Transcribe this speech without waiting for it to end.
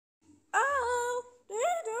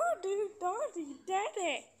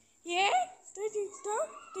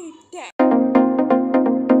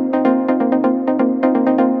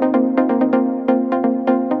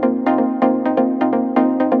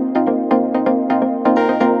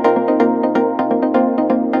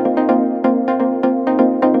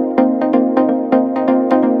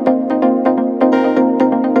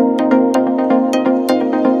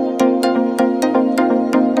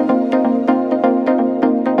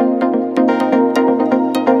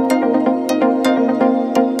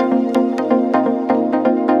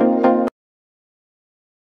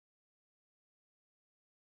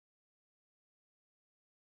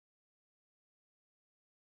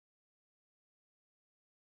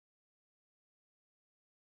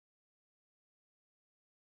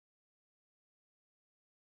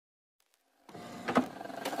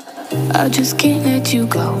I just can't let you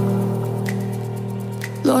go.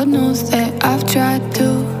 Lord knows that I've tried to.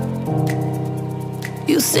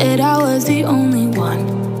 You said I was the only one.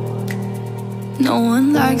 No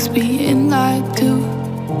one likes being lied to.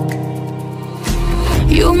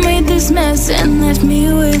 You made this mess and left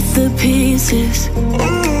me with the pieces.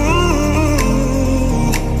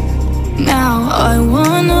 Now I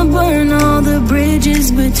wanna burn all the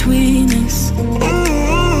bridges between us.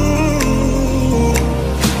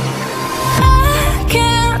 I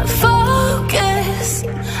can't focus,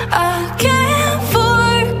 I can't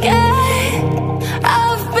forget.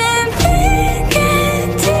 I've been thinking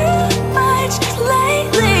too much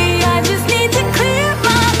lately. I just need to clear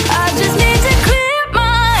my head. I just need to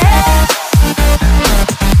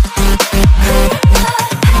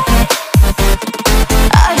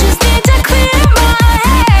clear my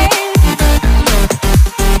head.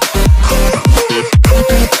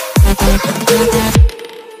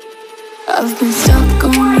 I've been stuck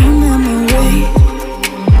on your memory,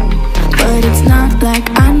 but it's not like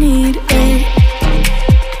I need it.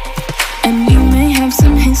 And we may have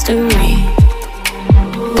some history,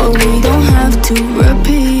 but we don't have to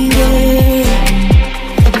repeat it.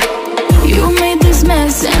 You made this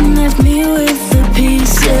mess and left me with the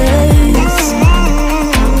pieces.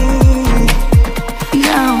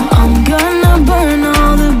 Now I'm gonna burn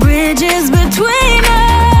all the bridges between us.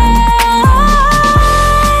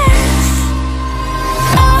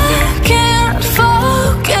 I can't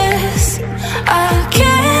focus, I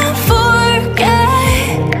can't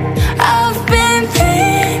forget. I've been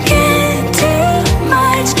thinking too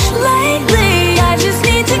much lately. I just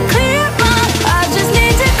need to clear my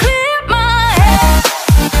head.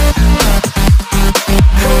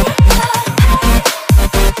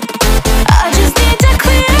 I just need to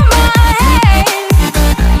clear my head.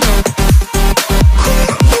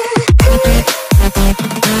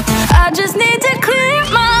 I just need to clear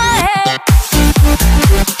my head.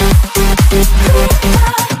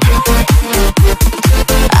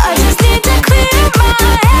 I just need to clear my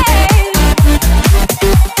head.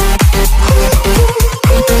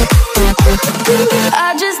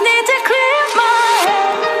 I just need to clear my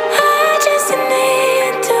head. I just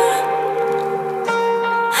need to.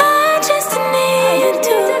 I just need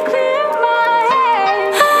to clear my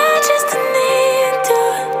head. I just need to.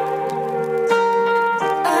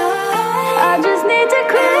 I just need to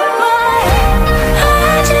clear my head. I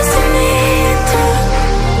just need to.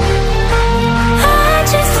 I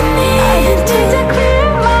just need to clear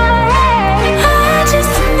my head. I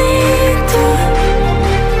just need to.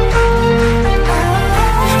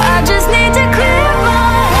 I just need to clear my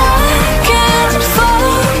head. I can't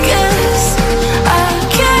focus, I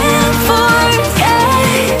can't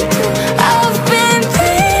forget. I've been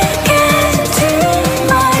thinking too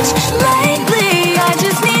much lately. I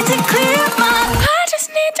just need to clear my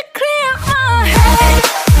head.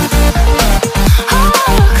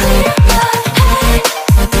 Oh, clear my head.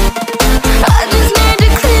 I just need to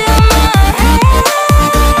clear my head.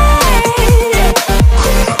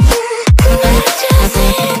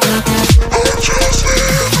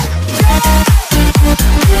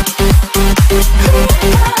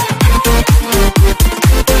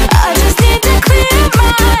 I just need to clear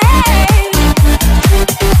my head.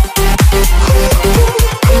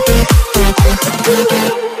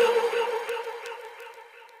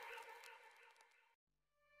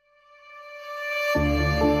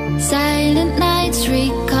 Silent nights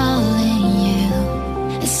recalling you,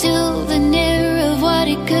 a souvenir of what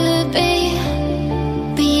it could be.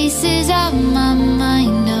 Pieces of my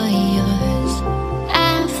mind are yours.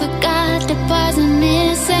 I forgot to pause a minute.